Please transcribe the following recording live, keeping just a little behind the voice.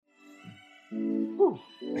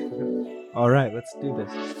All right, let's do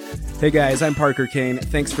this. Hey guys, I'm Parker Kane.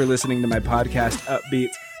 Thanks for listening to my podcast,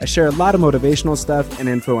 Upbeat. I share a lot of motivational stuff and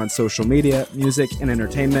info on social media, music, and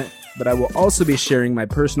entertainment, but I will also be sharing my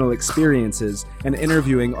personal experiences and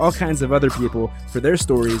interviewing all kinds of other people for their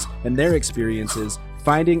stories and their experiences,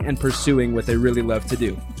 finding and pursuing what they really love to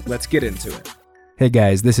do. Let's get into it. Hey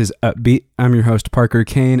guys, this is Upbeat. I'm your host, Parker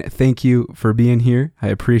Kane. Thank you for being here. I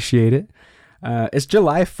appreciate it. It's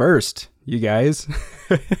July 1st, you guys.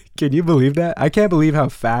 Can you believe that? I can't believe how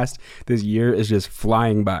fast this year is just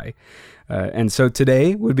flying by. And so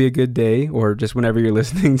today would be a good day, or just whenever you're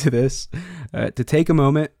listening to this, to take a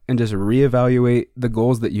moment and just reevaluate the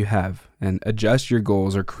goals that you have and adjust your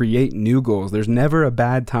goals or create new goals. There's never a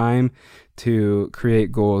bad time to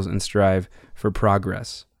create goals and strive for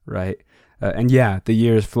progress, right? And yeah, the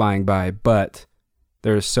year is flying by, but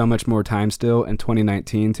there is so much more time still in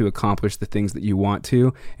 2019 to accomplish the things that you want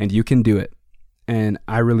to, and you can do it. And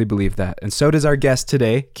I really believe that. And so does our guest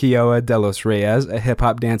today, Kioa Delos Reyes, a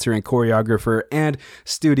hip-hop dancer and choreographer and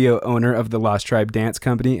studio owner of the Lost Tribe Dance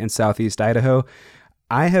Company in Southeast Idaho.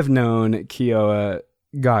 I have known Kioa,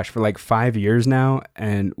 for like 5 years now,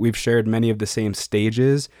 and we've shared many of the same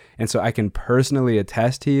stages. And so I can personally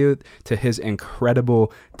attest to you to his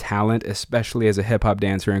incredible talent, especially as a hip hop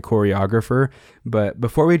dancer and choreographer. But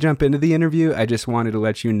before we jump into the interview, I just wanted to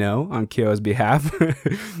let you know on Kioa's behalf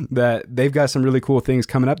that they've got some really cool things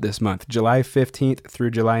coming up this month. July 15th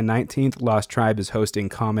through July 19th, Lost Tribe is hosting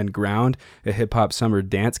Common Ground, a hip hop summer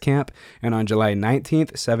dance camp. And on July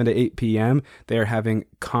 19th, 7 to 8 p.m., they are having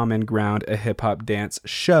Common Ground, a hip hop dance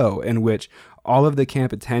show in which all of the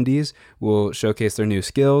camp attendees will showcase their new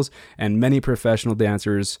skills, and many professional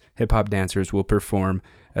dancers, hip-hop dancers, will perform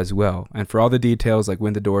as well. And for all the details, like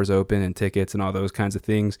when the doors open and tickets and all those kinds of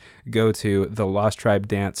things, go to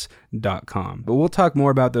thelosttribedance.com. But we'll talk more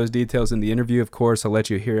about those details in the interview, of course. I'll let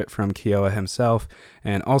you hear it from Kioa himself,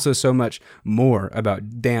 and also so much more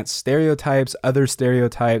about dance stereotypes, other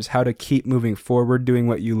stereotypes, how to keep moving forward, doing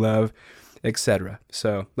what you love, etc.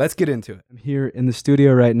 So let's get into it. I'm here in the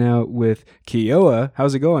studio right now with Kioa.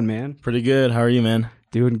 How's it going, man? Pretty good. How are you, man?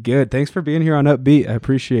 Doing good. Thanks for being here on Upbeat. I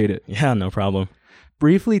appreciate it. Yeah, no problem.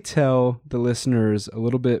 Briefly tell the listeners a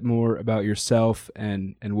little bit more about yourself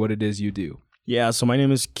and what it is you do. Yeah, so my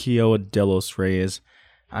name is Kioa Delos Reyes.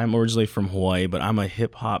 I'm originally from Hawaii, but I'm a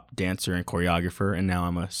hip-hop dancer and choreographer, and now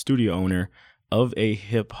I'm a studio owner of a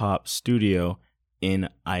hip-hop studio in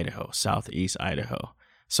Idaho, Southeast Idaho.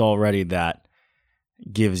 So already that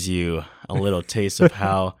gives you a little taste of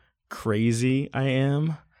how crazy I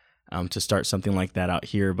am to start something like that out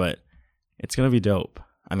here, but it's going to be dope.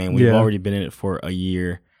 I mean, we've already been in it for a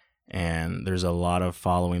year, and there's a lot of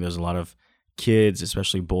following. There's a lot of kids,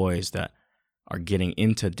 especially boys, that are getting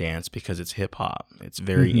into dance because it's hip-hop. It's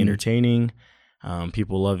very entertaining.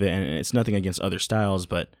 People love it, and it's nothing against other styles,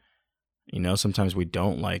 but, you know, sometimes we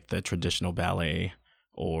don't like the traditional ballet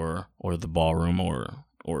or the ballroom or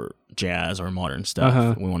jazz or modern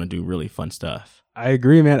stuff. We want to do really fun stuff. I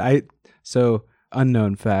agree, man. So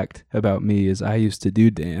unknown fact about me is I used to do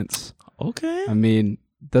dance. Okay. I mean,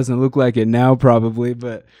 doesn't look like it now probably,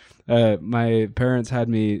 but my parents had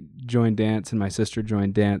me join dance and my sister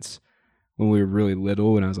joined dance when we were really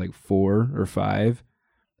little, when I was like 4 or 5.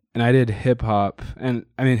 And I did hip hop, and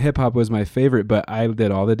I mean, hip hop was my favorite, but I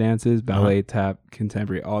did all the dances, ballet, tap,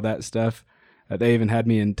 contemporary, all that stuff. They even had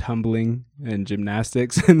me in tumbling and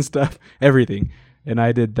gymnastics and stuff, everything. And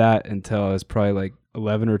I did that until I was probably like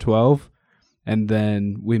 11 or 12. And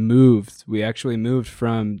then we actually moved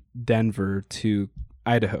from Denver to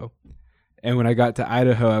Idaho. And when I got to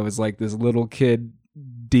Idaho, I was like this little kid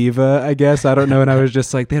diva, I guess. I don't know. And I was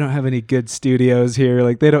just like, they don't have any good studios here.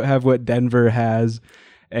 Like, they don't have what Denver has.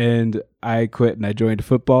 And I quit and I joined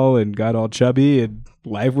football and got all chubby, and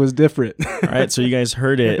life was different. All right, so you guys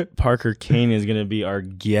heard it. Parker Kane is going to be our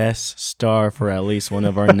guest star for at least one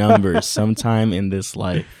of our numbers sometime in this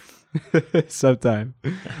life. Sometime.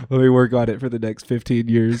 Let me work on it for the next 15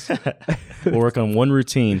 years. We'll work on one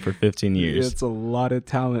routine for 15 years. It's a lot of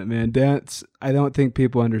talent, man. Dance, I don't think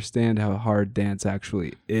people understand how hard dance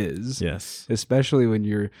actually is. Yes. Especially when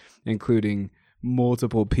you're including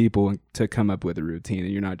multiple people to come up with a routine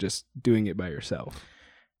and you're not just doing it by yourself.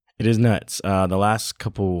 It is nuts. The last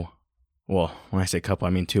couple, well, when I say couple, I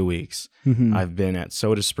mean 2 weeks. I've been at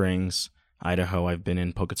Soda Springs, Idaho. I've been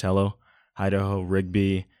in Pocatello, Idaho,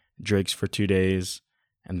 Rigby, Drake's for 2 days.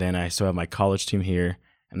 And then I still have my college team here.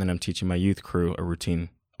 And then I'm teaching my youth crew a routine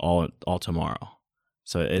all tomorrow.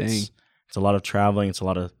 So it's a lot of traveling. It's a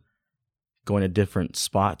lot of going to different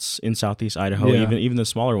spots in Southeast Idaho, even the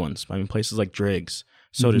smaller ones. I mean, places like Driggs,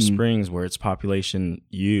 Soda Springs, where it's population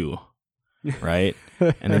right?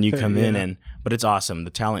 And then you come in Yeah. but it's awesome.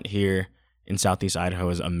 The talent here in Southeast Idaho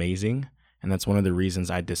is amazing. And that's one of the reasons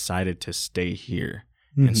I decided to stay here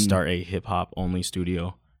and start a hip hop only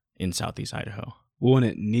studio in Southeast Idaho. Well, and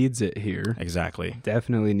it needs it here. Exactly.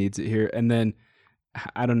 Definitely needs it here. And then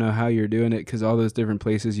I don't know how you're doing it, because all those different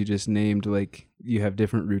places you just named, like, you have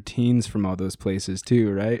different routines from all those places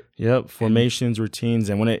too, right? Yep. Formations, routines.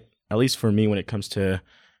 And at least for me, when it comes to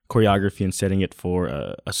choreography and setting it for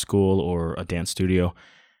a school or a dance studio,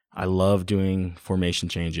 I love doing formation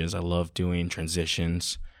changes. I love doing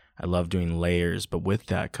transitions. I love doing layers. But with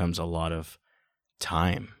that comes a lot of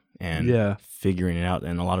time and figuring it out.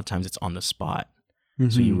 And a lot of times it's on the spot.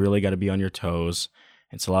 So you really got to be on your toes.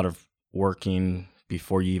 It's a lot of working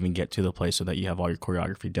before you even get to the place so that you have all your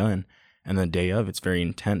choreography done. And the day of, it's very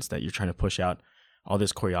intense that you're trying to push out all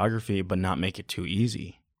this choreography, but not make it too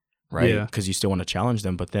easy, right? Because you still want to challenge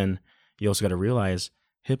them. But then you also got to realize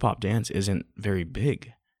hip hop dance isn't very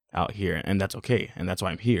big out here, and that's okay. And that's why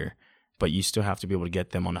I'm here. But you still have to be able to get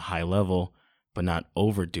them on a high level, but not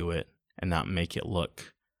overdo it and not make it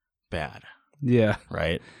look bad. Yeah.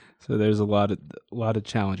 Right. So there's a lot of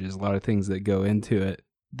challenges, a lot of things that go into it.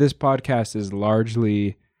 This podcast is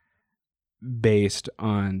largely based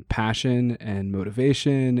on passion and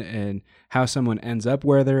motivation and how someone ends up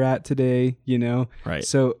where they're at today, you know? Right.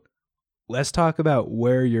 So let's talk about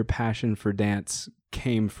where your passion for dance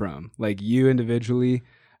came from. Like, you individually,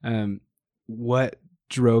 what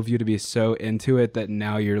drove you to be so into it that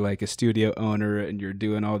now you're like a studio owner and you're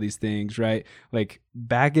doing all these things, right? Like,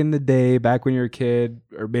 back in the day, back when you were a kid,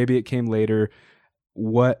 or maybe it came later,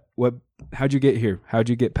 how'd you get here? How'd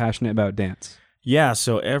you get passionate about dance? Yeah,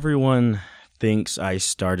 so everyone thinks I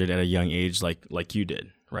started at a young age like you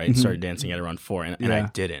did, right? Started dancing at around 4, and I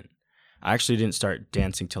didn't. I actually didn't start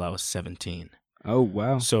dancing till I was 17. Oh,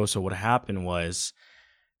 wow. So what happened was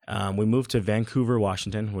we moved to Vancouver,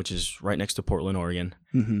 Washington, which is right next to Portland, Oregon,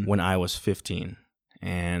 when I was 15.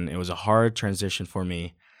 And it was a hard transition for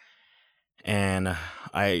me. And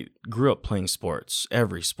I grew up playing sports,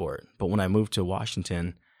 every sport. But when I moved to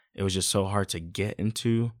Washington, it was just so hard to get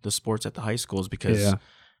into the sports at the high schools because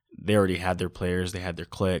they already had their players, they had their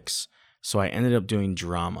cliques. So I ended up doing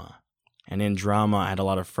drama. And in drama, I had a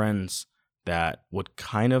lot of friends that would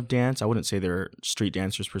kind of dance. I wouldn't say they're street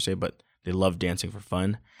dancers per se, but they loved dancing for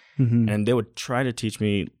fun. And they would try to teach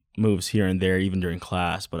me moves here and there, even during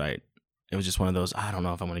class. But it was just one of those, I don't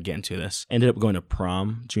know if I'm going to get into this. Ended up going to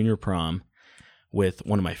prom, junior prom, with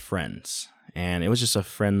one of my friends. And it was just a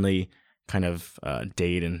friendly kind of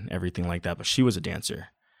date and everything like that. But she was a dancer.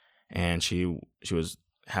 And she was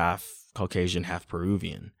half Caucasian, half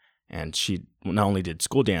Peruvian. And she not only did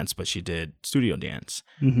school dance, but she did studio dance.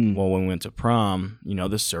 Well, when we went to prom,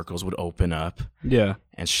 the circles would open up. Yeah.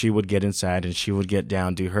 And she would get inside and she would get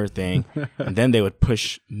down, do her thing. And then they would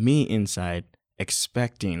push me inside,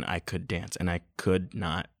 expecting I could dance. And I could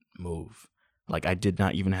not move. Like, I did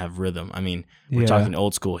not even have rhythm. I mean, we're talking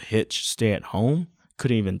old school hitch, stay at home.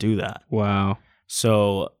 Couldn't even do that. Wow.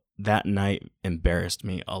 So that night embarrassed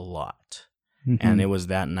me a lot. And it was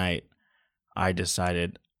that night I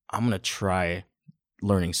decided I'm going to try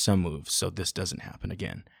learning some moves so this doesn't happen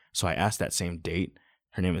again. So I asked that same date.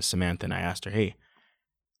 Her name is Samantha. And I asked her, hey,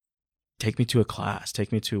 take me to a class.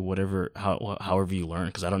 Take me to however you learn,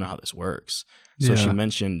 because I don't know how this works. So she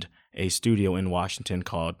mentioned a studio in Washington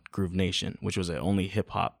called Groove Nation, which was an only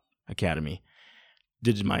hip-hop academy.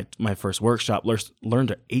 Did my first workshop,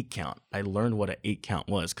 learned an 8 count. I learned what an 8 count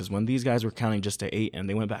was, because when these guys were counting just to 8 and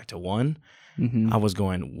they went back to 1, I was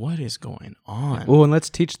going, what is going on? Well, and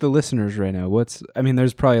let's teach the listeners right now.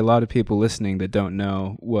 There's probably a lot of people listening that don't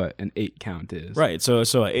know what an 8 count is. Right. So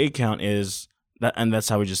an 8 count is that, and that's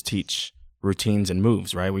how we just teach routines and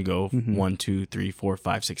moves, right? We go 1, 2, 3, 4,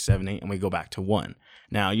 5, 6, 7, 8, and we go back to 1.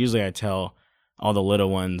 Now, usually I tell all the little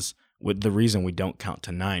ones, with the reason we don't count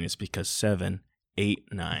to 9 is because 7, 8,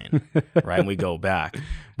 9, right? And we go back.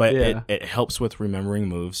 But it helps with remembering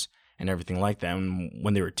moves and everything like that. And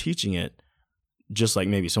when they were teaching it, just like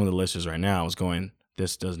maybe some of the listeners right now, I was going,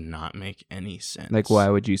 this does not make any sense. Like, why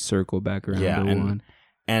would you circle back around to 1?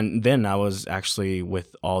 And then I was actually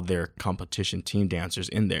with all their competition team dancers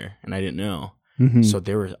in there, and I didn't know. So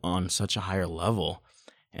they were on such a higher level,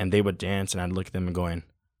 and they would dance, and I'd look at them and going,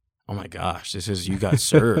 oh my gosh, you got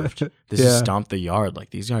served. This is stomp the yard. Like,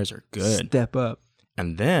 these guys are good. Step up.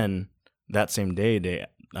 And then that same day,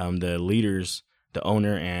 the leaders, the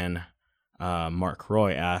owner and Mark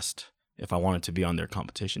Roy asked if I wanted to be on their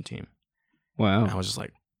competition team. Wow. And I was just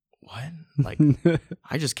like, what? Like,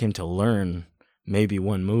 I just came to learn maybe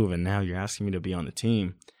one move, and now you're asking me to be on the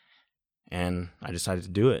team. And I decided to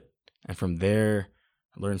do it. And from there,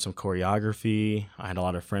 learned some choreography. I had a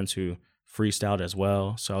lot of friends who freestyled as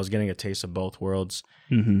well. So I was getting a taste of both worlds,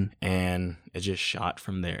 and it just shot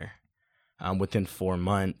from there. Within 4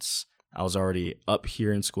 months, I was already up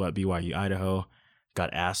here in school at BYU, Idaho,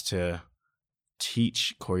 got asked to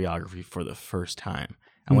teach choreography for the first time.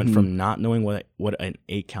 I went from not knowing what an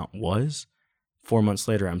 8 count was. 4 months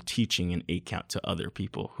later, I'm teaching an 8 count to other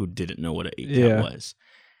people who didn't know what an 8 count was.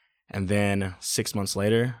 And then 6 months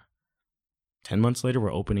later, 10 months later,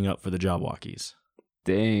 we're opening up for the job walkies.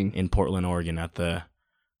 Dang. In Portland, Oregon at the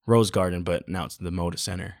Rose Garden, but now it's the Moda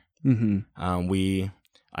Center.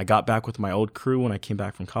 I got back with my old crew when I came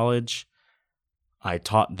back from college. I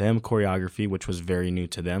taught them choreography, which was very new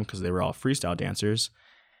to them because they were all freestyle dancers.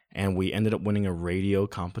 And we ended up winning a radio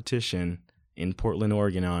competition in Portland,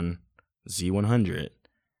 Oregon on Z100.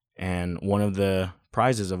 And one of the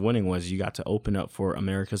prizes of winning was you got to open up for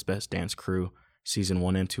America's Best Dance Crew season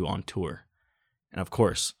 1 and 2 on tour. And of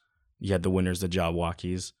course, you had the winners, the job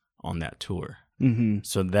walkies, on that tour.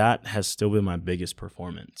 So that has still been my biggest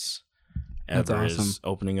performance ever. That's awesome. Is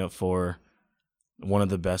opening up for one of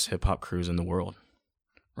the best hip hop crews in the world.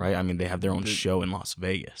 Right? I mean, they have their own show in Las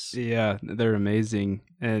Vegas. Yeah, they're amazing.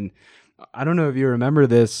 And I don't know if you remember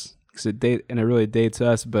this, because it really dates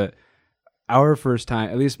us, but our first time,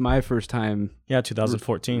 at least my first time. Yeah,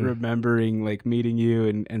 2014. Remembering like meeting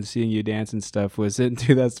you and seeing you dance and stuff was in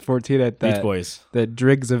 2014 at that Beach Boys. The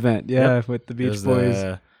Driggs event. Yeah, with the Beach Boys.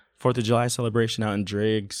 The 4th of July celebration out in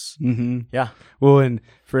Driggs. Yeah. Well, and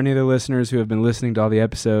for any of the listeners who have been listening to all the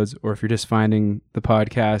episodes, or if you're just finding the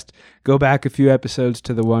podcast, go back a few episodes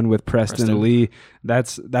to the one with Preston Lee.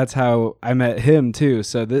 That's how I met him too.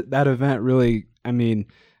 So that event really, I mean,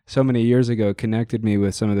 so many years ago connected me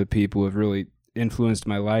with some of the people who have really influenced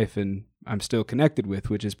my life and I'm still connected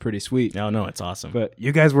with, which is pretty sweet. No, it's awesome. But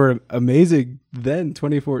you guys were amazing then,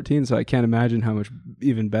 2014, so I can't imagine how much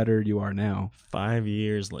even better you are now. 5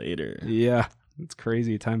 years later. Yeah, it's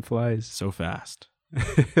crazy. Time flies. So fast.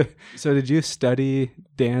 So did you study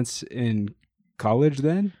dance in college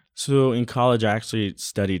then? So in college, I actually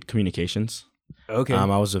studied communications. Okay. I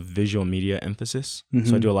was a visual media emphasis,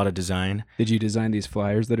 so I do a lot of design. Did you design these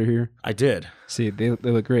flyers that are here? I did. See, they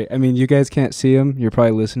look great. I mean, you guys can't see them. You're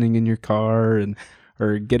probably listening in your car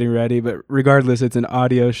or getting ready, but regardless, it's an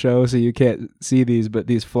audio show, so you can't see these. But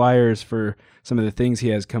these flyers for some of the things he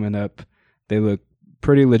has coming up, they look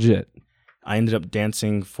pretty legit. I ended up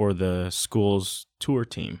dancing for the school's tour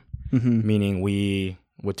team, meaning we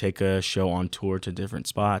would take a show on tour to different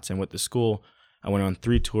spots. And with the school, I went on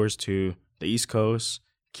 3 tours to the East Coast,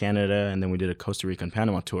 Canada, and then we did a Costa Rica and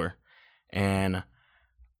Panama tour. And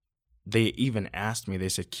they even asked me, they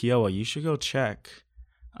said, Kioa, you should go check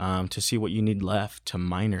to see what you need left to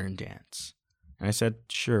minor in dance. And I said,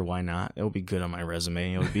 sure, why not? It will be good on my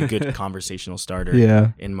resume. It would be a good conversational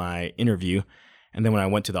starter in my interview. And then when I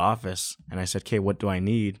went to the office and I said, okay, what do I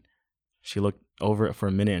need? She looked over it for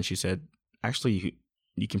a minute and she said, actually,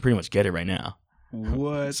 you can pretty much get it right now.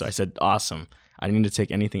 What? So I said, awesome. I didn't need to take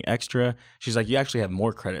anything extra. She's like, you actually have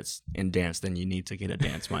more credits in dance than you need to get a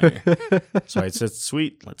dance minor. So I said,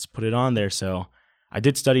 sweet, let's put it on there. So I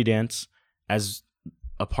did study dance. As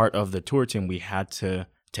a part of the tour team, we had to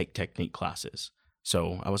take technique classes.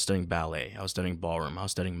 So I was studying ballet. I was studying ballroom. I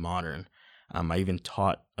was studying modern. I even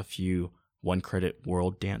taught a few 1-credit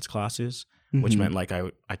world dance classes, which meant like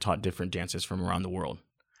I taught different dances from around the world.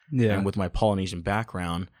 Yeah. And with my Polynesian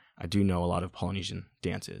background, I do know a lot of Polynesian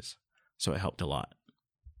dances. So it helped a lot.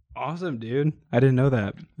 Awesome, dude. I didn't know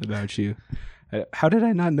that about you. How did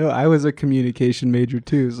I not know? I was a communication major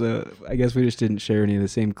too, so I guess we just didn't share any of the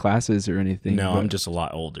same classes or anything. No, I'm just a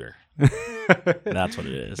lot older. That's what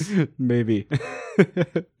it is. Maybe.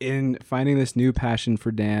 In finding this new passion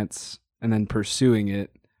for dance and then pursuing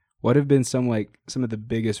it, what have been some of the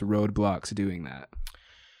biggest roadblocks doing that?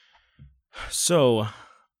 So,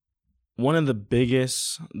 one of the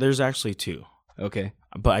biggest, there's actually 2. Okay.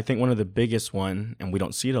 But I think one of the biggest one, and we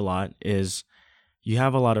don't see it a lot, is you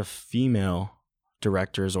have a lot of female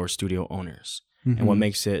directors or studio owners. And what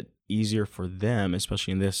makes it easier for them,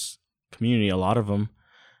 especially in this community, a lot of them,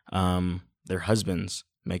 their husbands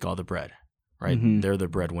make all the bread, right? They're the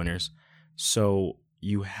breadwinners. So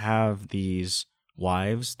you have these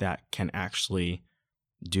wives that can actually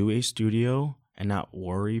do a studio and not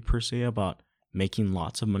worry per se about making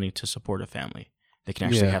lots of money to support a family. They can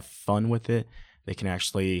actually have fun with it. They can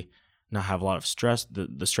actually not have a lot of stress,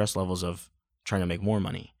 the stress levels of trying to make more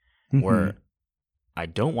money. Where I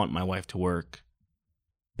don't want my wife to work,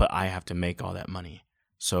 but I have to make all that money.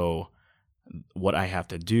 So what I have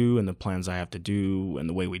to do and the plans I have to do and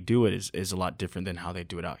the way we do it is a lot different than how they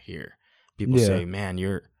do it out here. People say, man,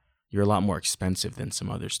 you're you're a lot more expensive than some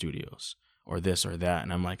other studios or this or that.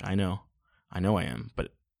 And I'm like, I know I am,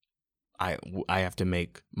 but I have to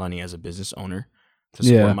make money as a business owner to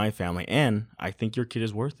support my family. And I think your kid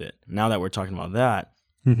is worth it. Now that we're talking about that,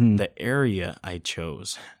 the area I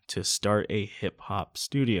chose to start a hip hop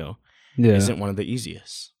studio isn't one of the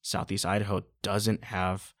easiest. Southeast Idaho doesn't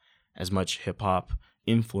have as much hip hop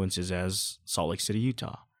influences as Salt Lake City,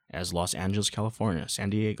 Utah, as Los Angeles, California, San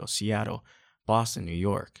Diego, Seattle, Boston, New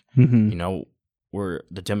York. You know, where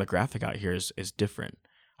the demographic out here is different.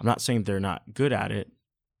 I'm not saying they're not good at it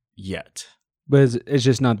yet. But it's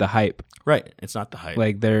just not the hype. Right. It's not the hype.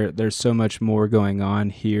 Like there's so much more going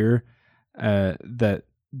on here that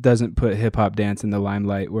doesn't put hip hop dance in the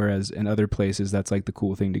limelight, whereas in other places that's like the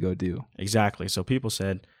cool thing to go do. Exactly. So people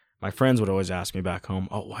said, my friends would always ask me back home,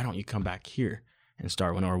 oh, why don't you come back here and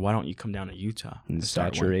start one? Or why don't you come down to Utah and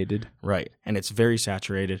start saturated. One? Right. And it's very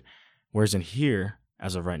saturated. Whereas in here,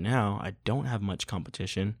 as of right now, I don't have much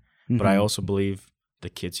competition, but I also believe the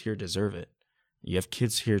kids here deserve it. You have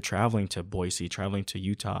kids here traveling to Boise, traveling to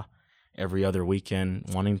Utah every other weekend,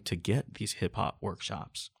 wanting to get these hip hop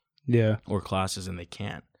workshops. Or classes, and they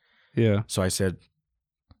can't. So I said,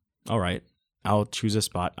 all right, I'll choose a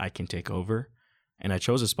spot I can take over. And I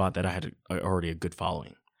chose a spot that I had already a good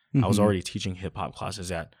following. I was already teaching hip hop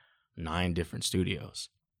classes at 9 different studios.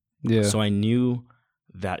 So I knew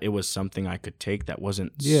that it was something I could take that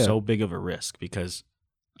wasn't so big of a risk because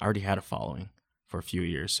I already had a following for a few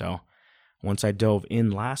years. So once I dove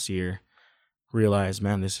in last year, realized,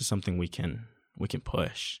 man, this is something we can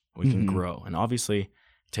push, we can grow. And obviously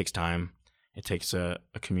it takes time. It takes a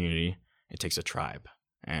community. It takes a tribe.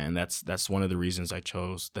 And that's one of the reasons I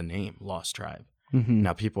chose the name Lost Tribe.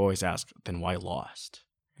 Now people always ask, then why Lost?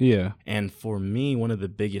 And for me, one of the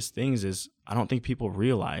biggest things is I don't think people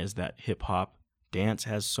realize that hip hop dance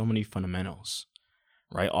has so many fundamentals,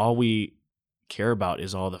 right? All we care about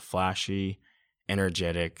is all the flashy,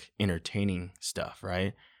 energetic, entertaining stuff,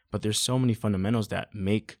 right? But there's so many fundamentals that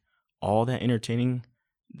make all that entertaining,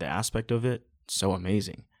 the aspect of it, so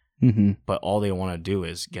amazing. But all they want to do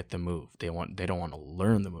is get the move. They don't want to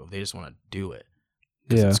learn the move. They just want to do it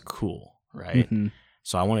because it's cool, right?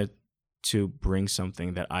 So I wanted to bring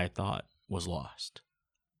something that I thought was lost.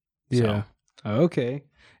 So. Okay.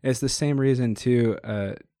 It's the same reason too.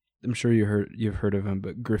 I'm sure you've heard of them,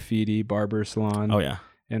 but Graffiti Barber Salon.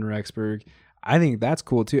 In Rexburg. I think that's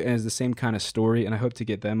cool too, and it's the same kind of story. And I hope to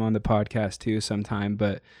get them on the podcast too sometime.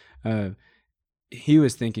 But he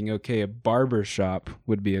was thinking, okay, a barber shop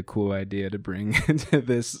would be a cool idea to bring into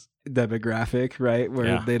this demographic, right?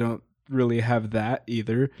 Where they don't really have that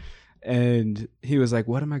either. And he was like,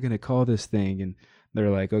 what am I going to call this thing? And they're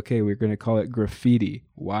like, okay, we're going to call it graffiti.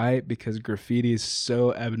 Why? Because graffiti is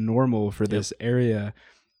so abnormal for this area.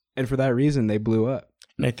 And for that reason, they blew up.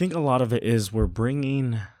 And I think a lot of it is we're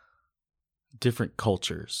bringing different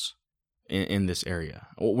cultures in this area.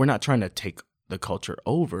 We're not trying to take the culture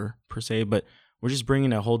over per se, but we're just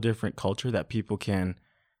bringing a whole different culture that people can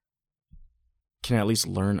at least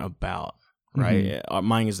learn about, right?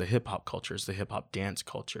 Mine is the hip hop culture, it's the hip hop dance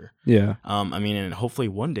culture. I mean, and hopefully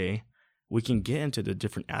one day we can get into the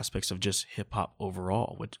different aspects of just hip hop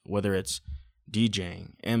overall, whether it's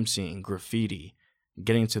DJing, emceeing, graffiti,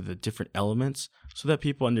 getting into the different elements so that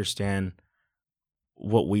people understand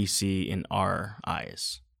what we see in our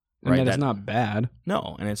eyes. Right? And that it's not bad.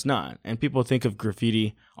 No, and it's not. And people think of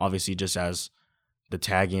graffiti obviously just as the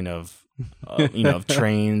tagging of of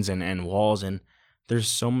trains and walls, and there's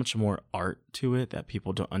so much more art to it that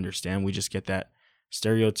people don't understand. We just get that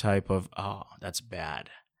stereotype of, oh, that's bad.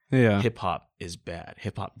 Hip hop is bad.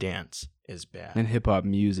 Hip hop dance is bad. And hip hop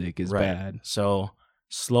music is bad. So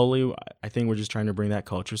slowly, I think we're just trying to bring that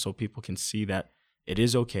culture so people can see that it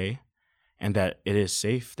is okay and that it is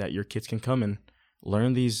safe, that your kids can come and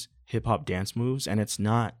learn these hip hop dance moves. And it's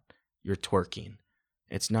not your twerking.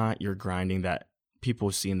 It's not your grinding that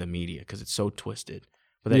people see in the media because it's so twisted.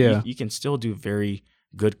 But that you can still do very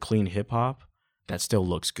good, clean hip hop that still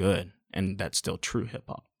looks good and that's still true hip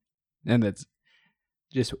hop. And that's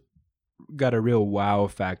just got a real wow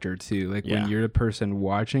factor too. Like when you're the person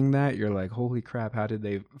watching that, you're like, holy crap, how did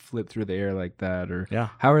they flip through the air like that? Or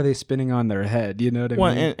how are they spinning on their head? You know what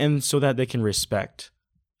I mean? And so that they can respect,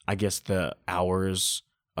 I guess, the hours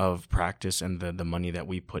of practice and the money that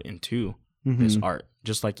we put into this art,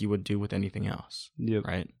 just like you would do with anything else.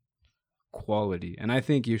 Right? Quality. And I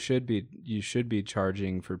think you should be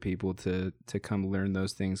charging for people to come learn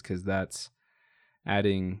those things, because that's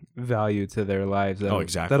adding value to their lives.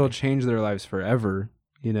 That'll change their lives forever.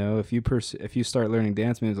 You know, if you start learning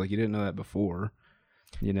dance moves like you didn't know that before,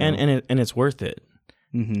 you know, and it's worth it.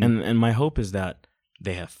 And my hope is that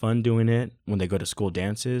They have fun doing it. When they go to school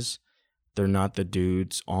dances, they're not the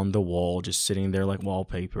dudes on the wall just sitting there like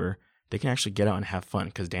wallpaper. They can actually get out and have fun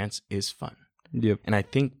because dance is fun. Yep. And I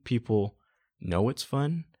think people know it's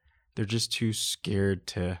fun. They're just too scared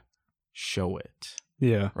to show it.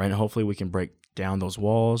 Yeah. Right. And hopefully we can break down those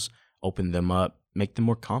walls, open them up, make them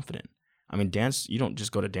more confident. I mean, dance, you don't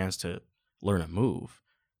just go to dance to learn a move.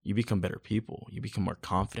 You become better people. You become more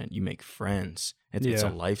confident. You make friends. It's a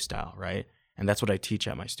lifestyle, right? And that's what I teach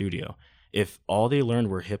at my studio. If all they learned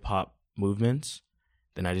were hip hop movements,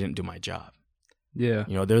 then I didn't do my job. Yeah.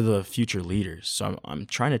 You know, they're the future leaders. So I'm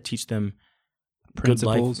trying to teach them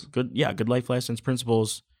Principles. good life lessons,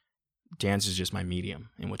 principles. Dance is just my medium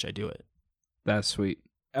in which I do it. That's sweet.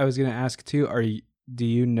 I was going to ask too, do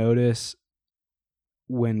you notice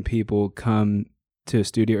when people come to a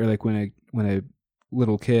studio, or like when a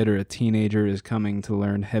little kid or a teenager is coming to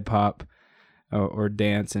learn hip hop or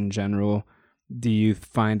dance in general, do you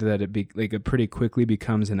find that it pretty quickly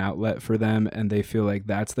becomes an outlet for them, and they feel like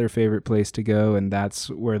that's their favorite place to go, and that's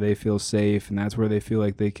where they feel safe, and that's where they feel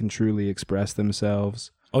like they can truly express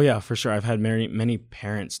themselves? Oh yeah, for sure. I've had many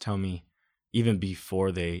parents tell me, even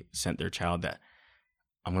before they sent their child, that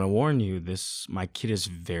I'm going to warn you, my kid is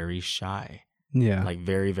very shy. Yeah. Like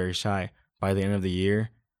very, very shy. By the end of the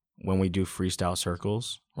year, when we do freestyle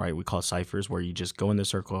circles, right, we call it ciphers, where you just go in the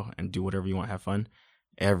circle and do whatever you want, have fun.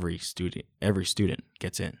 Every student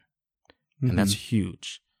gets in. And that's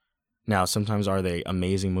huge. Now, sometimes are they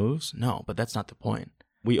amazing moves? No, but that's not the point.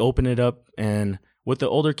 We open it up, and with the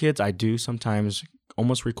older kids, I do sometimes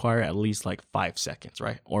almost require at least like 5 seconds,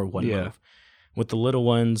 right? Or one move. With the little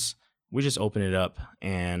ones, we just open it up,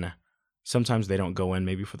 and sometimes they don't go in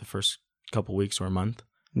maybe for the first couple weeks or a month.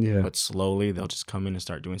 Yeah. But slowly they'll just come in and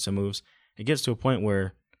start doing some moves. It gets to a point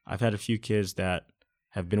where I've had a few kids that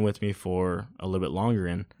have been with me for a little bit longer,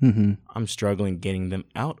 and I'm struggling getting them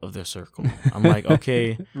out of the circle. I'm like,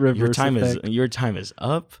 okay, your time is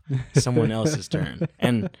up. Someone else's turn.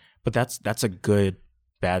 But that's a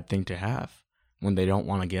bad thing to have when they don't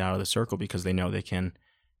want to get out of the circle, because they know they can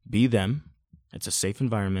be them. It's a safe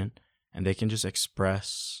environment, and they can just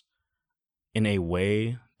express in a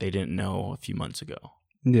way they didn't know a few months ago.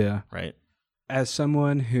 Yeah. Right. As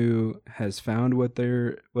someone who has found what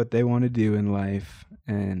they want to do in life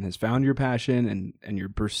and has found your passion and you're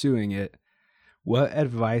pursuing it, what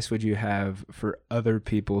advice would you have for other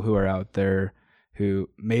people who are out there who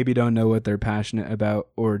maybe don't know what they're passionate about,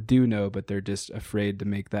 or do know, but they're just afraid to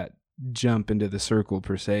make that jump into the circle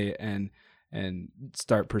per se and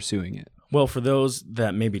start pursuing it? Well, for those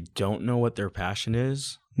that maybe don't know what their passion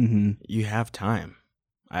is, you have time.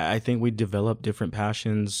 I think we develop different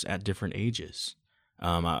passions at different ages.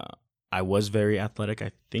 I was very athletic.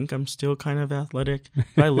 I think I'm still kind of athletic,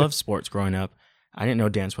 but I loved sports growing up. I didn't know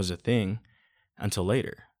dance was a thing until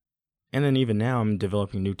later. And then even now I'm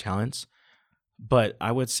developing new talents. But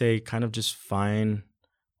I would say kind of just find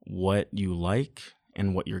what you like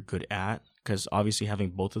and what you're good at, because obviously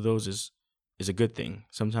having both of those is a good thing.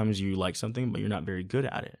 Sometimes you like something, but you're not very good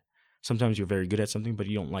at it. Sometimes you're very good at something, but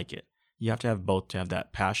you don't like it. You have to have both to have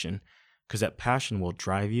that passion, because that passion will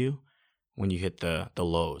drive you when you hit the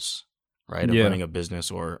lows, right? Of running a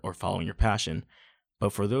business or following your passion.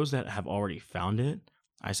 But for those that have already found it,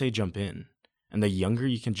 I say jump in. And the younger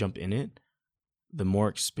you can jump in it, the more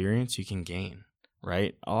experience you can gain,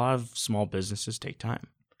 right? A lot of small businesses take time,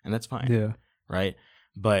 and that's fine. Yeah. Right?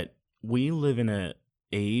 But we live in an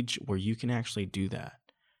age where you can actually do that.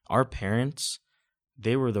 Our parents,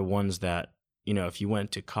 they were the ones that, if you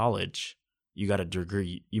went to college, you got a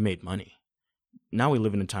degree, you made money. Now we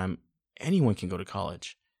live in a time anyone can go to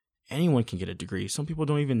college. Anyone can get a degree. Some people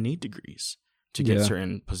don't even need degrees to get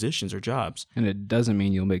certain positions or jobs. And it doesn't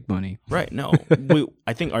mean you'll make money. Right. No.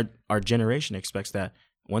 I think our generation expects that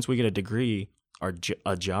once we get a degree,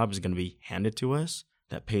 a job is going to be handed to us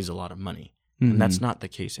that pays a lot of money. And that's not the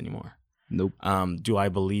case anymore. Nope. Do I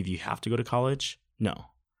believe you have to go to college? No.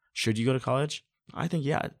 Should you go to college? I think,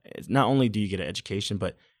 yeah. Not only do you get an education,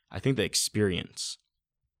 but I think the experience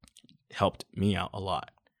helped me out a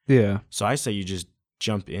lot. Yeah. So I say you just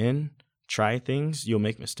jump in, try things. You'll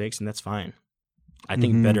make mistakes, and that's fine. I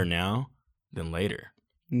think better now than later.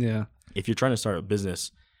 Yeah. If you're trying to start a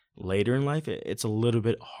business later in life, it's a little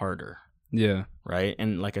bit harder. Yeah. Right?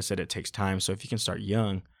 And like I said, it takes time. So if you can start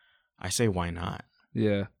young, I say why not?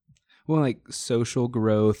 Yeah. Well, like social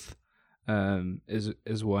growth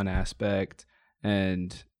is one aspect,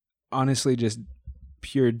 and honestly, just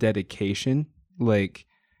pure dedication. Like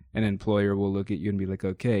an employer will look at you and be like,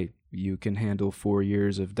 okay, you can handle 4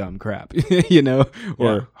 years of dumb crap, you know,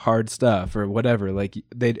 or hard stuff or whatever. Like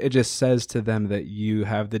it just says to them that you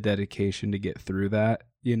have the dedication to get through that,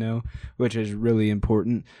 you know, which is really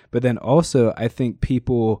important. But then also I think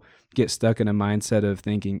people get stuck in a mindset of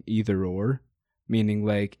thinking either or, meaning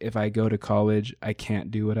like if I go to college, I can't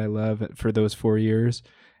do what I love for those 4 years.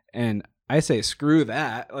 And I say, screw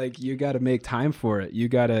that. Like you got to make time for it. You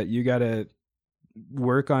got to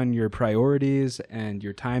work on your priorities and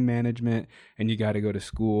your time management, and you got to go to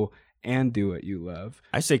school and do what you love.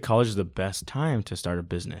 I say college is the best time to start a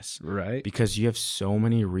business. Right. Because you have so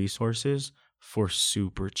many resources for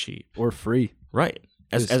super cheap. Or free. Right.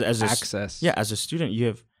 As access. As a student,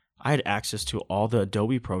 I had access to all the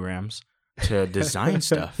Adobe programs to design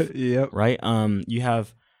stuff. Yep. Right. You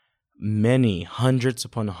have many hundreds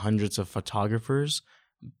upon hundreds of photographers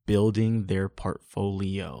building their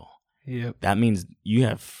portfolio. Yep. That means you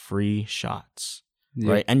have free shots, Yep.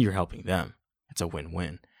 right? And you're helping them. It's a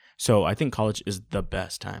win-win. So I think college is the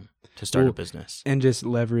best time to start a business. And just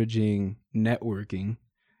leveraging networking.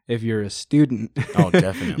 If you're a student, Oh,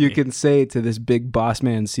 definitely. you can say to this big boss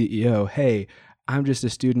man CEO, hey, I'm just a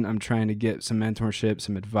student. I'm trying to get some mentorship,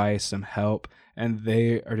 some advice, some help. And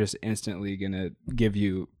they are just instantly going to give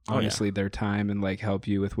you, honestly, their time and like help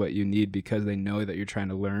you with what you need because they know that you're trying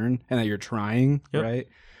to learn and that you're trying, Yep. right?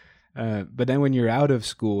 But then when you're out of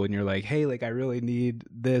school and you're like, hey, like I really need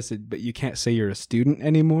this, but you can't say you're a student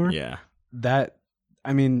anymore. Yeah.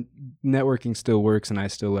 Networking still works and I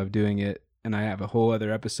still love doing it. And I have a whole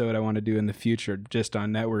other episode I want to do in the future just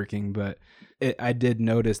on networking. But I did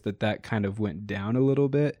notice that kind of went down a little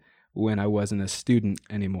bit when I wasn't a student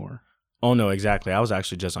anymore. Oh, no, exactly. I was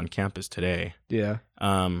actually just on campus today. Yeah.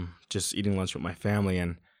 Just eating lunch with my family.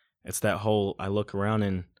 And it's that whole, I look around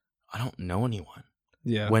and I don't know anyone.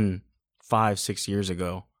 Yeah. When 5-6 years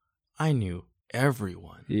ago, I knew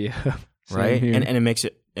everyone. Yeah. Right. And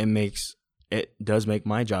it does make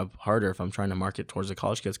my job harder if I'm trying to market towards the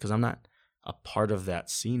college kids because I'm not a part of that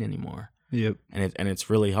scene anymore. Yep. And it's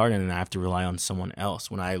really hard, and I have to rely on someone else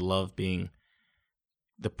when I love being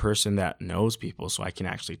the person that knows people so I can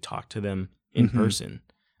actually talk to them in person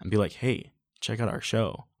and be like, hey, check out our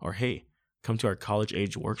show, or hey, come to our college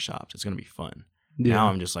age workshops. It's going to be fun. Yeah. Now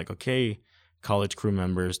I'm just like, okay, college crew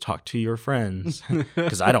members, talk to your friends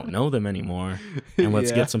because I don't know them anymore. And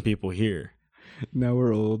let's get some people here. Now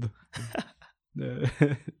we're old.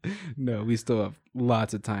 No, we still have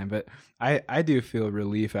lots of time, but I do feel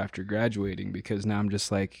relief after graduating because now I'm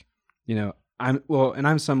just like, you know,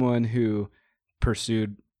 I'm someone who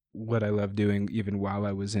pursued what I love doing even while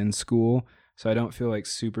I was in school. So I don't feel like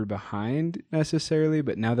super behind necessarily,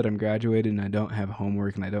 but now that I'm graduated and I don't have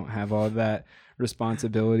homework and I don't have all that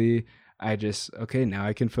responsibility, now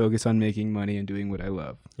I can focus on making money and doing what I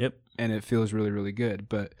love. Yep. And it feels really, really good.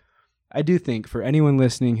 But I do think for anyone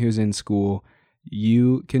listening who's in school,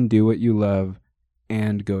 you can do what you love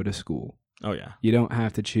and go to school. Oh, yeah. You don't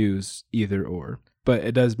have to choose either or. But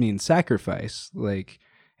it does mean sacrifice. Like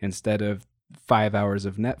instead of 5 hours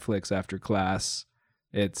of Netflix after class,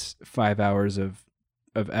 it's 5 hours of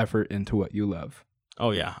effort into what you love.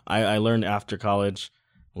 Oh, yeah. I learned after college,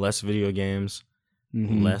 less video games,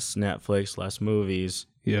 less Netflix, less movies.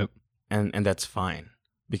 Yep. And that's fine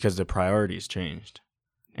because the priorities changed.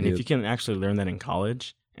 And if you can actually learn that in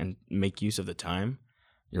college and make use of the time,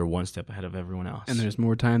 you're one step ahead of everyone else. And there's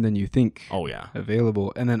more time than you think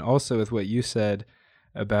available. And then also with what you said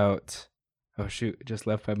about, oh shoot, it just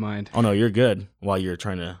left my mind. Oh no, you're good while you're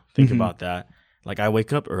trying to think about that. Like I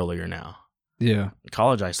wake up earlier now. Yeah. In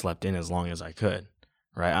college, I slept in as long as I could,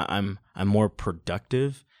 right? I'm more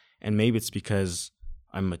productive, and maybe it's because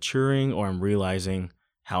I'm maturing or I'm realizing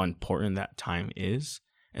how important that time is,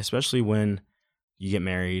 especially when you get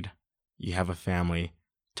married, you have a family.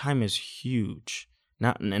 Time is huge.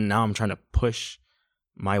 And now I'm trying to push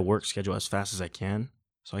my work schedule as fast as I can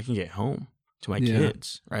so I can get home to my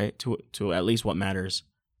kids, right? To at least what matters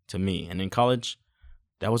to me. And in college,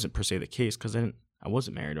 that wasn't per se the case because I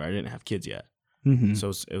wasn't married or I didn't have kids yet. So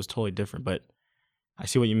it was totally different. But I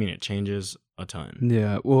see what you mean. It changes a ton.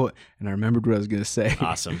 Yeah. Well, and I remembered what I was going to say.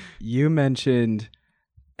 Awesome. You mentioned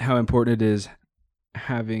how important it is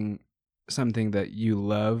having something that you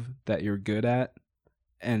love that you're good at,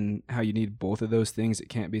 and how you need both of those things. It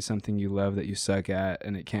can't be something you love that you suck at,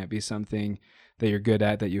 and it can't be something that you're good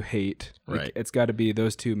at that you hate. Right. It's got to be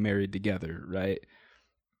those two married together, right?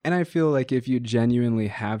 And I feel like if you genuinely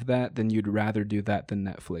have that, then you'd rather do that than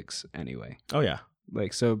Netflix anyway. Oh, yeah.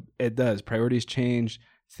 Like, so it does. Priorities change,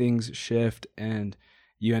 things shift, and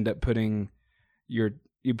you end up putting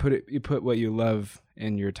you put what you love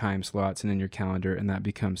in your time slots and in your calendar, and that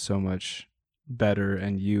becomes so much better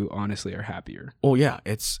and you honestly are happier. Oh yeah,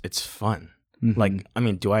 it's fun. Mm-hmm. Like, I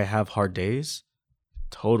mean, do I have hard days?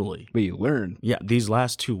 Totally. But you learn. Yeah, these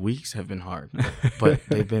last 2 weeks have been hard, but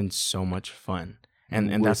they've been so much fun.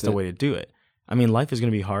 And that's the way to do it. I mean, life is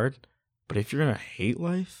going to be hard, but if you're going to hate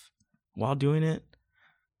life while doing it,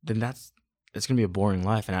 then it's going to be a boring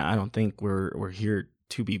life. And I don't think we're here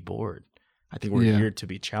to be bored. I think we're here to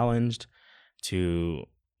be challenged, to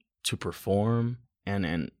perform.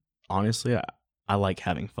 And honestly, I like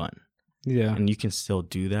having fun. Yeah. And you can still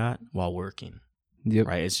do that while working. Yep.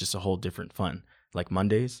 Right? It's just a whole different fun. Like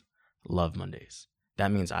Mondays, love Mondays.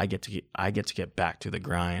 That means I get to get back to the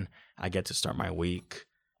grind. I get to start my week.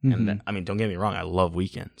 Mm-hmm. And then, I mean, don't get me wrong, I love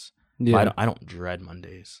weekends. Yeah. But I don't dread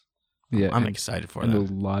Mondays. Yeah. I'm excited for them. And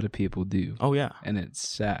a lot of people do. Oh yeah. And it's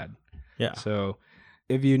sad. Yeah. So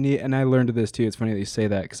if you need, and I learned this too, it's funny that you say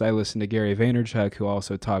that because I listen to Gary Vaynerchuk, who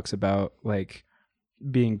also talks about like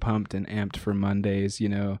being pumped and amped for Mondays, you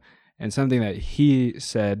know, and something that he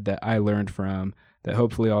said that I learned from that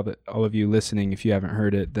hopefully all of you listening, if you haven't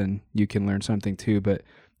heard it, then you can learn something too. But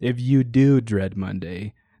if you do dread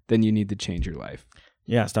Monday, then you need to change your life.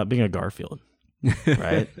 Yeah, stop being a Garfield,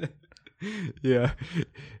 right? Yeah.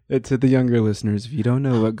 To the younger listeners, if you don't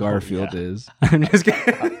know what Garfield is, I'm just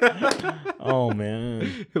kidding. Oh,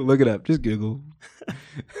 man. Look it up. Just Google.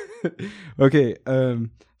 Okay,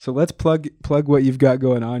 so let's plug what you've got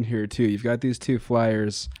going on here, too. You've got these 2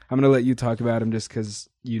 flyers. I'm going to let you talk about them just because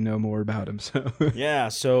you know more about them. So yeah,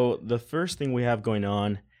 so the first thing we have going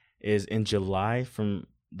on is in July from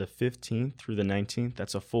the 15th through the 19th.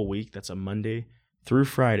 That's a full week. That's a Monday through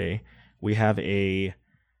Friday. We have a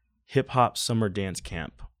hip-hop summer dance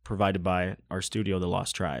camp provided by our studio, The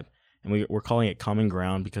Lost Tribe. And we're calling it Common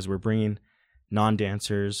Ground because we're bringing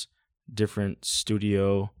non-dancers, different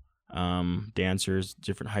studio dancers,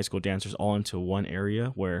 different high school dancers all into one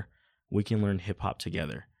area where we can learn hip-hop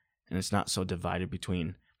together. And it's not so divided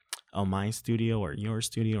between, my studio or your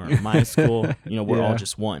studio or my school. You know, we're all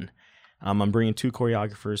just one. I'm bringing 2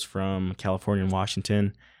 choreographers from California and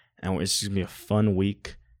Washington, and it's going to be a fun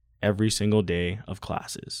week every single day of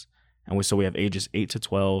classes. And we have ages 8 to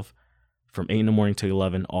 12 from 8 in the morning to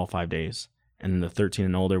 11 all 5 days. And then the 13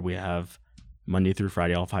 and older, we have Monday through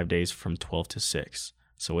Friday all 5 days from 12 to 6.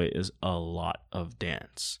 So it is a lot of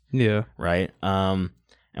dance. Yeah. Right? And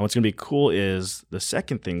what's going to be cool is the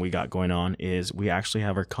second thing we got going on is we actually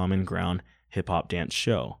have our Common Ground hip-hop dance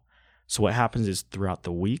show. So what happens is throughout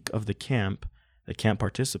the week of the camp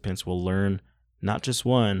participants will learn not just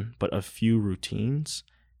one, but a few routines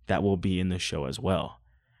that will be in the show as well.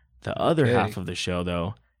 The other half of the show,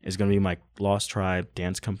 though, is going to be my Lost Tribe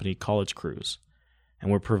Dance Company College Cruise.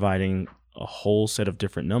 And we're providing a whole set of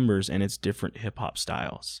different numbers, and it's different hip-hop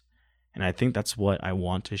styles. And I think that's what I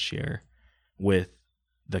want to share with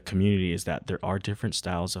the community, is that there are different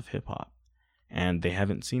styles of hip-hop, and they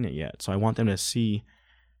haven't seen it yet. So I want them to see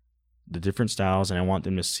the different styles, and I want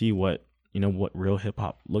them to see what real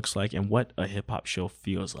hip-hop looks like and what a hip-hop show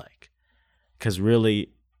feels like. Because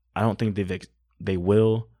really, I don't think they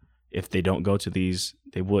will. If they don't go to these,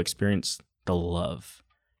 they will experience the love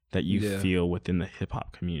that you feel within the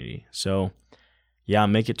hip-hop community. So, yeah,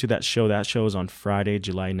 make it to that show. That show is on Friday,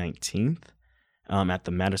 July 19th at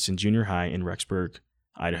the Madison Junior High in Rexburg,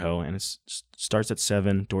 Idaho. And it starts at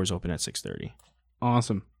 7, doors open at 6:30.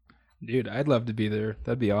 Awesome. Dude, I'd love to be there.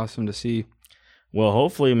 That'd be awesome to see. Well,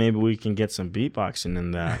 hopefully maybe we can get some beatboxing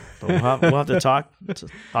in that. But we'll have to talk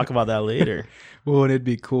about that later. Well, and it'd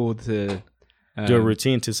be cool to do a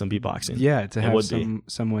routine to some beatboxing. Yeah, to have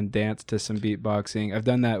someone dance to some beatboxing. I've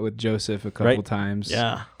done that with Joseph a couple times.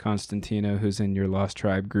 Yeah. Constantino, who's in your Lost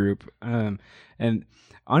Tribe group. And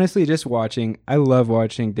honestly, just watching, I love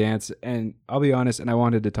watching dance. And I'll be honest, and I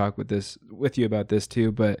wanted to talk with you about this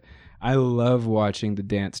too, but I love watching the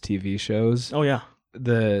dance TV shows. Oh, yeah.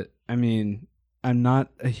 I'm not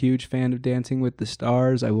a huge fan of Dancing with the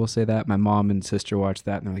Stars. I will say that. My mom and sister watch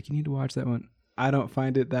that, and they're like, you need to watch that one. I don't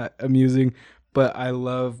find it that amusing, but I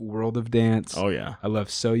love World of Dance. Oh, yeah. I love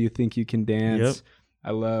So You Think You Can Dance. Yep. I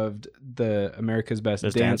loved the America's Best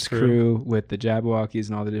Dance Crew with the Jabberwockies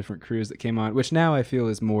and all the different crews that came on, which now I feel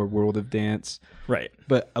is more World of Dance. Right.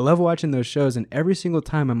 But I love watching those shows, and every single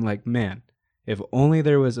time I'm like, man, if only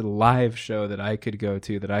there was a live show that I could go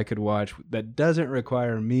to, that I could watch, that doesn't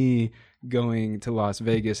require me going to Las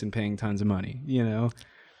Vegas and paying tons of money, you know?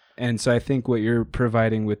 And so I think what you're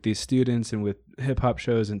providing with these students and with hip hop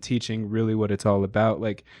shows and teaching really what it's all about,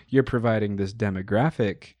 like you're providing this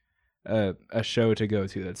demographic, a show to go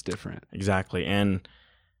to that's different. Exactly. And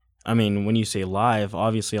I mean, when you say live,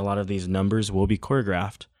 obviously a lot of these numbers will be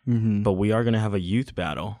choreographed, but we are going to have a youth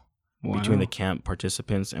battle between the camp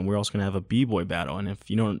participants, and we're also going to have a b-boy battle. And if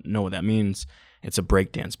you don't know what that means, it's a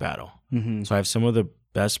breakdance battle. Mm-hmm. So I have some of the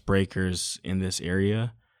best breakers in this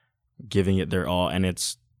area giving it their all, and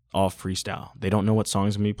it's all freestyle. They don't know what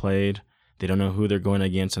songs going to be played. They don't know who they're going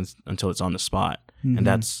against until it's on the spot. Mm-hmm. And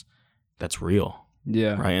that's real.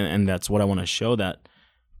 Yeah. Right. And that's what I want to show, that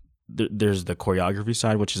there's the choreography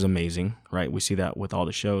side, which is amazing. Right. We see that with all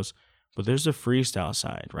the shows. But there's the freestyle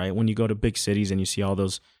side, right? When you go to big cities and you see all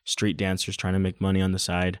those street dancers trying to make money on the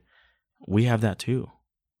side, we have that too,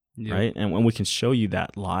 right? And when we can show you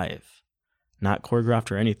that live, not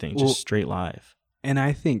choreographed or anything, just straight live. And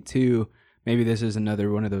I think too, maybe this is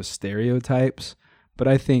another one of those stereotypes, but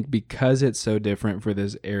I think because it's so different for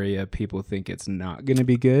this area, people think it's not going to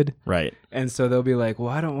be good. Right. And so they'll be like, well,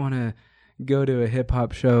 I don't want to go to a hip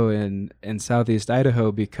hop show in Southeast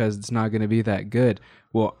Idaho because it's not going to be that good.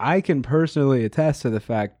 Well, I can personally attest to the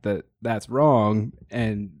fact that that's wrong.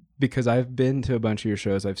 And because I've been to a bunch of your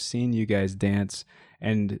shows, I've seen you guys dance,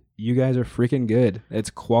 and you guys are freaking good. It's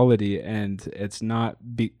quality, and it's not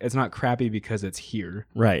crappy because it's here.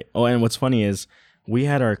 Right. Oh, and what's funny is we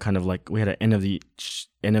had our we had an end of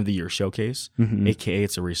the year showcase, Mm-hmm. AKA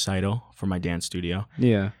it's a recital for my dance studio.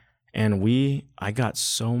 Yeah. And I got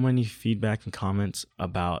so many feedback and comments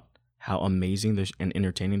about how amazing and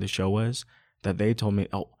entertaining the show was, that they told me,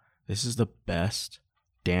 oh, this is the best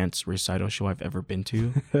dance recital show I've ever been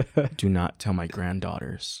to. Do not tell my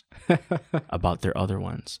granddaughters about their other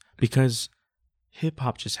ones. Because hip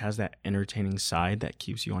hop just has that entertaining side that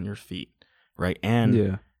keeps you on your feet, right?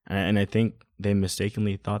 And I think they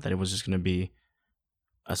mistakenly thought that it was just going to be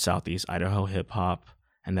a Southeast Idaho hip hop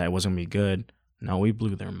and that it wasn't going to be good. No, we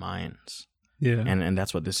blew their minds. Yeah. And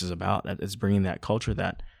that's what this is about. That it's bringing that culture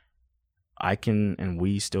that I can and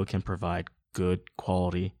we still can provide good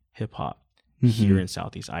quality hip hop here in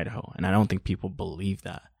Southeast Idaho. And I don't think people believe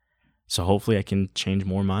that. So hopefully I can change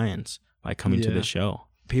more minds by coming to the show.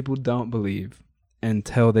 People don't believe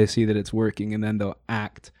until they see that it's working, and then they'll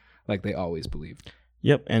act like they always believed.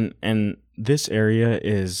 Yep. And this area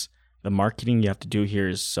is, the marketing you have to do here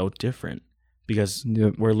is so different because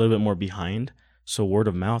we're a little bit more behind. So word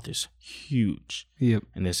of mouth is huge in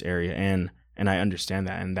this area. And I understand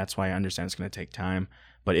that. And that's why I understand it's going to take time.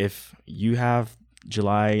 But if you have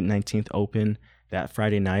July 19th open that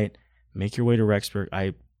Friday night, make your way to Rexburg.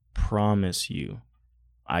 I promise you,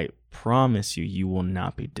 you will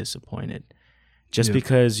not be disappointed. Just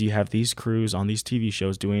because you have these crews on these TV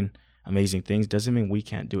shows doing amazing things doesn't mean we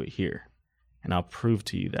can't do it here. And I'll prove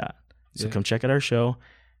to you that. So come check out our show.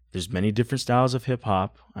 There's many different styles of hip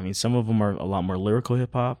hop. I mean, some of them are a lot more lyrical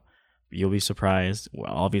hip hop. You'll be surprised.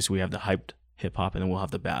 Well, obviously, we have the hyped hip hop, and then we'll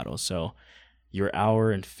have the battle. So your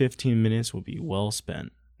hour and 15 minutes will be well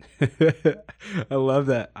spent. I love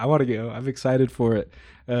that. I want to go. I'm excited for it.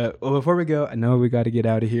 Well, before we go, I know we got to get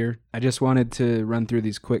out of here. I just wanted to run through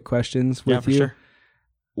these quick questions with you. Sure.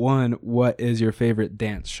 One, what is your favorite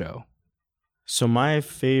dance show? So my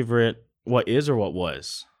favorite, what is or what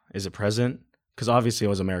was? Is it present? Because obviously it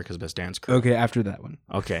was America's Best Dance Crew. Okay, after that one.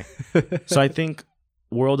 Okay. So I think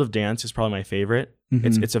World of Dance is probably my favorite.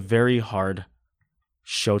 Mm-hmm. It's a very hard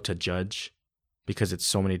show to judge because it's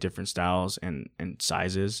so many different styles and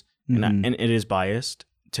sizes. Mm-hmm. And it is biased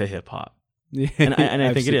to hip hop. And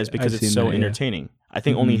I think it is because it's so entertaining. I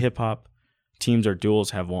think only hip hop teams or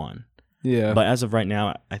duels have won. Yeah. But as of right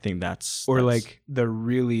now, I think that's like the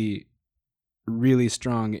really, really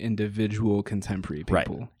strong individual contemporary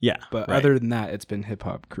people. Right. Yeah. But other than that, it's been hip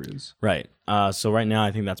hop crews. Right. So right now,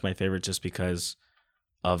 I think that's my favorite just because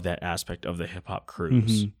of that aspect of the hip hop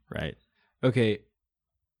crews. Mm-hmm. Right. Okay.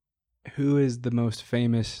 Who is the most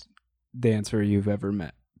famous dancer you've ever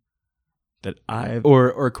met? That I've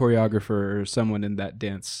or choreographer or someone in that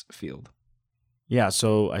dance field. Yeah,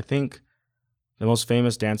 so I think the most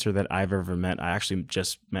famous dancer that I've ever met, I actually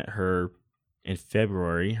just met her in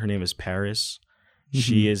February. Her name is Paris. Mm-hmm.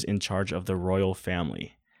 She is in charge of the Royal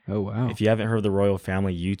Family. Oh, wow. If you haven't heard of the Royal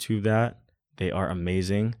Family, YouTube that. They are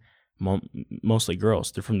amazing. Mostly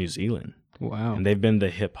girls. They're from New Zealand. Wow. And they've been the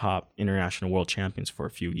hip-hop international world champions for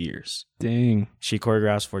a few years. Dang. She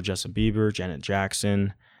choreographs for Justin Bieber, Janet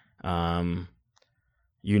Jackson,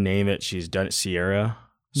 you name it, she's done it, Sierra.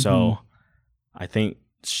 So I think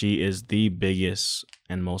she is the biggest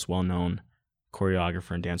and most well-known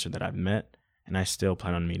choreographer and dancer that I've met, and I still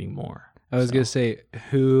plan on meeting more. I was going to say,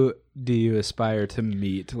 who do you aspire to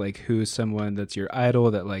meet? Like, who's someone that's your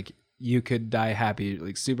idol that, like, you could die happy,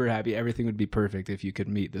 like, super happy, everything would be perfect if you could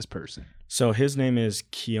meet this person? So his name is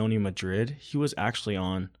Kioa Madrid. He was actually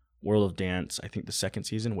on World of Dance, I think the second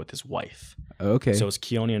season, with his wife. Okay. So it's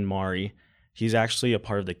Kioa and Mari. He's actually a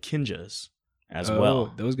part of the Kinjas, as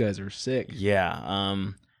well. Those guys are sick. Yeah.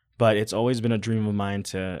 But it's always been a dream of mine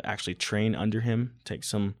to actually train under him, take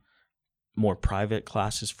some more private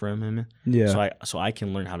classes from him. Yeah. So I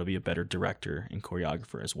can learn how to be a better director and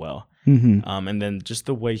choreographer as well. Mm-hmm. And then just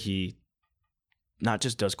the way he not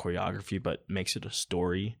just does choreography, but makes it a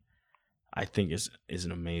story, I think is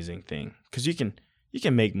an amazing thing. Because you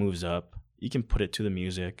can make moves up, you can put it to the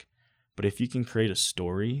music, but if you can create a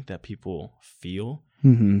story that people feel,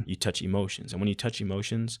 you touch emotions. And when you touch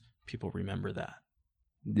emotions, people remember that.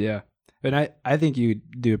 Yeah. And I think you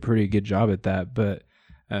do a pretty good job at that, but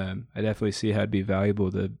I definitely see how it'd be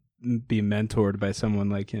valuable to be mentored by someone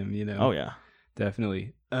like him, you know? Oh, yeah.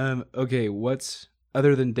 Definitely. Okay,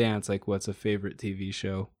 other than dance, like what's a favorite TV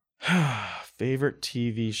show? Favorite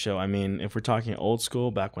TV show? I mean, if we're talking old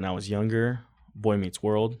school, back when I was younger, Boy Meets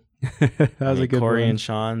World. That was a good Corey one. and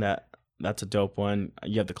Sean, that's a dope one.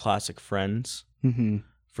 You have the classic Friends, Mm-hmm.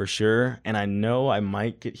 for sure. And I know I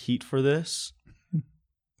might get heat for this,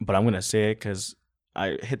 but I'm going to say it because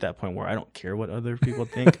I hit that point where I don't care what other people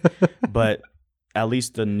think. But at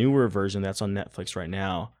least the newer version that's on Netflix right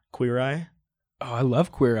now, Queer Eye. Oh, I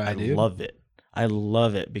love Queer Eye, dude. I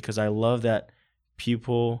love it because I love that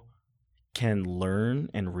people can learn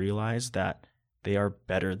and realize that they are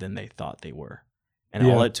better than they thought they were. And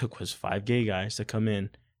all it took was 5 gay guys to come in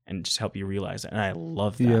and just help you realize that. And I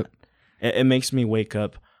love that. Yep. It makes me wake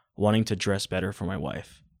up wanting to dress better for my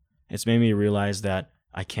wife. It's made me realize that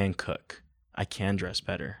I can cook. I can dress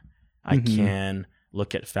better. I can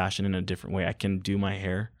look at fashion in a different way. I can do my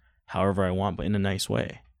hair however I want, but in a nice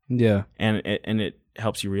way. Yeah. And it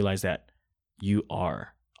helps you realize that you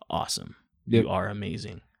are awesome. Yep. You are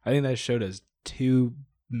amazing. I think that show does 2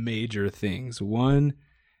 major things. One,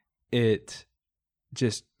 it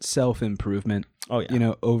just self-improvement. Oh, yeah. You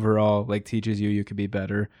know, overall, like teaches you could be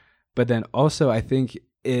better. But then also I think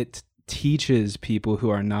it teaches people who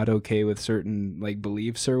are not okay with certain like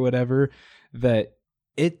beliefs or whatever that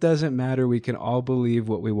it doesn't matter. We can all believe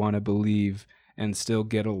what we want to believe and still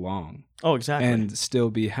get along. Oh, exactly. And still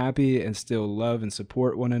be happy and still love and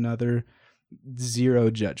support one another. Zero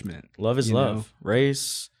judgment. Love is love.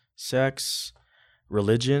 Race, sex,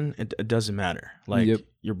 religion, it doesn't matter. Like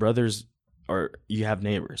your brothers, or you have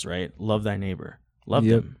neighbors, right? Love thy neighbor. Love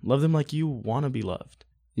them. Love them like you want to be loved.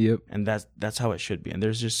 Yep. And that's how it should be. And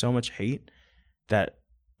there's just so much hate that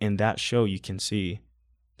in that show you can see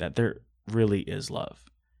that there really is love.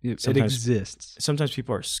 Yep. It exists. Sometimes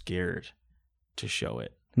people are scared to show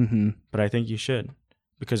it. Mm-hmm. But I think you should,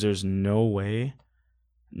 because there's no way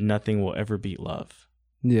nothing will ever beat love.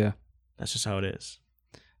 Yeah. That's just how it is.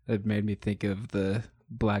 That made me think of the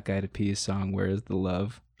Black Eyed Peas song, Where Is the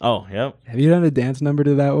Love? Oh, yep. Have you done a dance number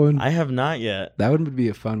to that one? I have not yet. That would be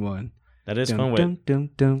a fun one. That is fun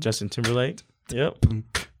with Justin Timberlake. Yep.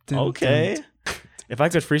 Okay. If I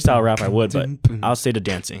could freestyle rap, I would, but I'll stay to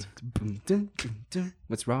dancing.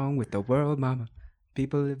 What's wrong with the world, mama?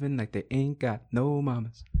 People living like they ain't got no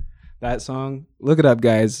mamas. That song, look it up,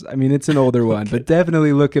 guys. I mean, it's an older one, but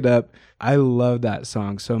definitely look it up. I love that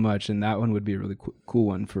song so much, and that one would be a really cool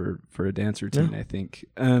one for a dance routine, I think.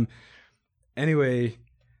 Anyway,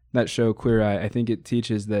 that show, Queer Eye, I think it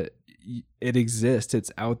teaches that it exists.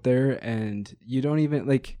 It's out there, and you don't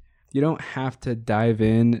have to dive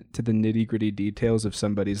in to the nitty-gritty details of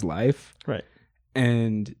somebody's life. Right.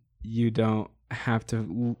 And you don't have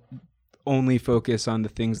to only focus on the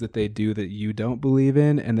things that they do that you don't believe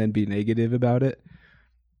in and then be negative about it.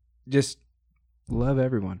 Just love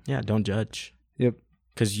everyone. Yeah, don't judge. Yep.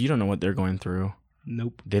 Because you don't know what they're going through.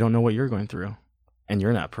 Nope. They don't know what you're going through. And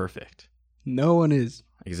you're not perfect. No one is.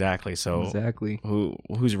 Exactly. So exactly.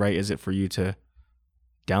 Whose right is it for you to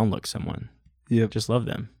downlook someone? Yep. Just love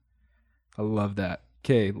them. I love that.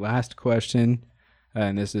 Okay, last question.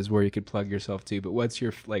 And this is where you could plug yourself to, but what's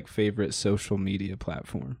your favorite social media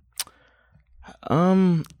platform?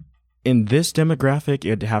 In this demographic,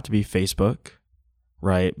 it'd have to be Facebook,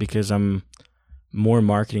 right? Because I'm more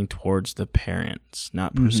marketing towards the parents,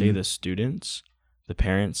 not per se the students, the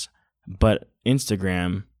parents. But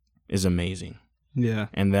Instagram is amazing. Yeah.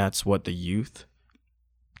 And that's what the youth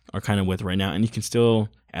are kind of with right now. And you can still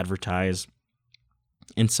advertise,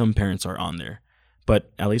 and some parents are on there.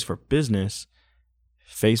 But at least for business,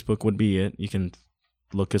 Facebook would be it. You can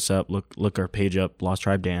look us up, look our page up, Lost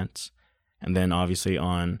Tribe Dance. And then obviously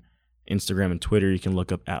on Instagram and Twitter, you can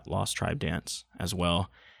look up at Lost Tribe Dance as well.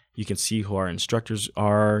 You can see who our instructors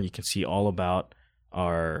are. You can see all about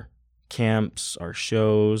our camps, our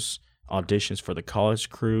shows, auditions for the college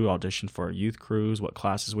crew, audition for our youth crews, what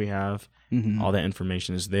classes we have. All that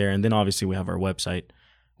information is there. And then obviously we have our website,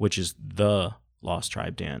 which is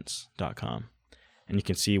thelosttribedance.com. and you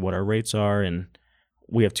can see what our rates are. And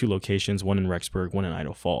we have 2 locations, one in Rexburg, one in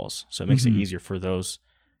Idaho Falls. So it makes it easier for those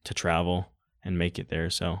to travel and make it there.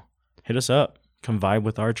 So hit us up. Come vibe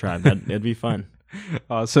with our tribe. It'd be fun.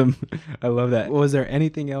 Awesome. I love that. Was there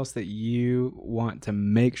anything else that you want to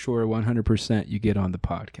make sure 100% you get on the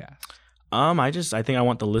podcast? I think I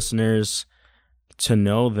want the listeners to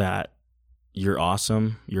know that you're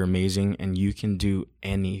awesome, you're amazing, and you can do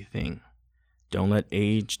anything. Don't let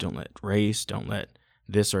age, don't let race, don't let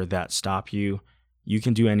this or that stop you. You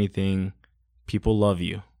can do anything. People love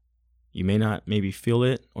you. You may not maybe feel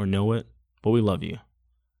it or know it, but we love you.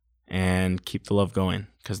 And keep the love going,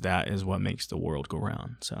 because that is what makes the world go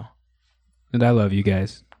round. So, and I love you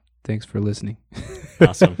guys. Thanks for listening.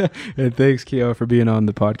 Awesome. And thanks, Kioa, for being on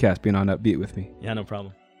the podcast, being on Upbeat with me. Yeah, no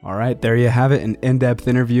problem. All right, there you have it, an in-depth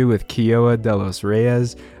interview with Kioa Delos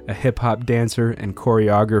Reyes, a hip-hop dancer and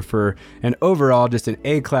choreographer, and overall just an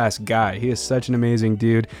A-class guy. He is such an amazing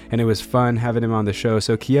dude, and it was fun having him on the show.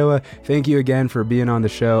 So Kioa, thank you again for being on the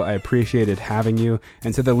show. I appreciated having you.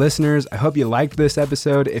 And to the listeners, I hope you liked this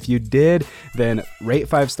episode. If you did, then rate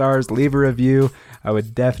 5 stars, leave a review. I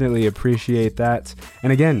would definitely appreciate that.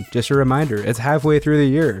 And again, just a reminder, it's halfway through the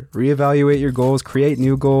year. Reevaluate your goals, create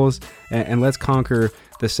new goals, and let's conquer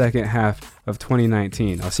the second half of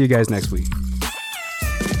 2019. I'll see you guys next week.